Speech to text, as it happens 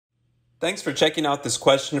Thanks for checking out this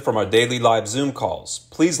question from our daily live Zoom calls.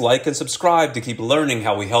 Please like and subscribe to keep learning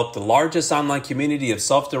how we help the largest online community of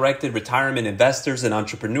self-directed retirement investors and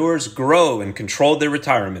entrepreneurs grow and control their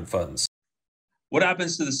retirement funds. What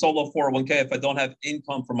happens to the solo 401k if I don't have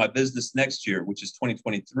income from my business next year, which is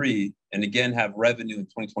 2023, and again have revenue in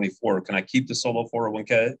 2024? Can I keep the solo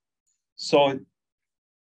 401k? So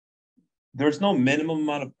there's no minimum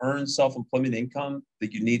amount of earned self-employment income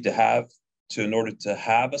that you need to have in order to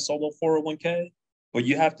have a solo 401k, but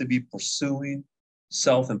you have to be pursuing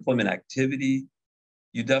self-employment activity.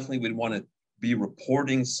 You definitely would want to be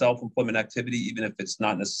reporting self-employment activity, even if it's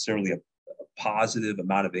not necessarily a positive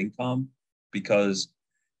amount of income, because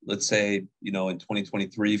let's say, in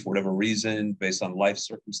 2023, for whatever reason, based on life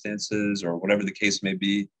circumstances or whatever the case may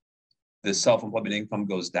be, the self-employment income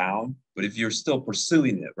goes down. But if you're still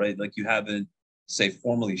pursuing it, right, like you haven't, say,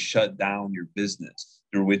 formally shut down your business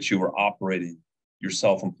through which you were operating your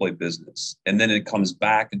self-employed business, and then it comes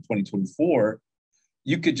back in 2024,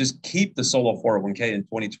 you could just keep the solo 401k in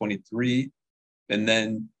 2023. And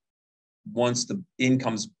then once the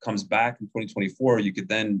income comes back in 2024, you could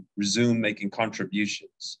then resume making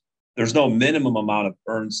contributions. There's no minimum amount of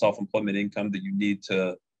earned self-employment income that you need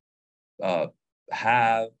to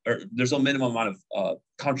have, or there's no minimum amount of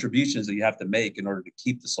contributions that you have to make in order to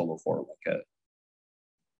keep the solo 401k.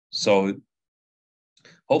 So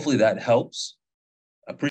hopefully that helps.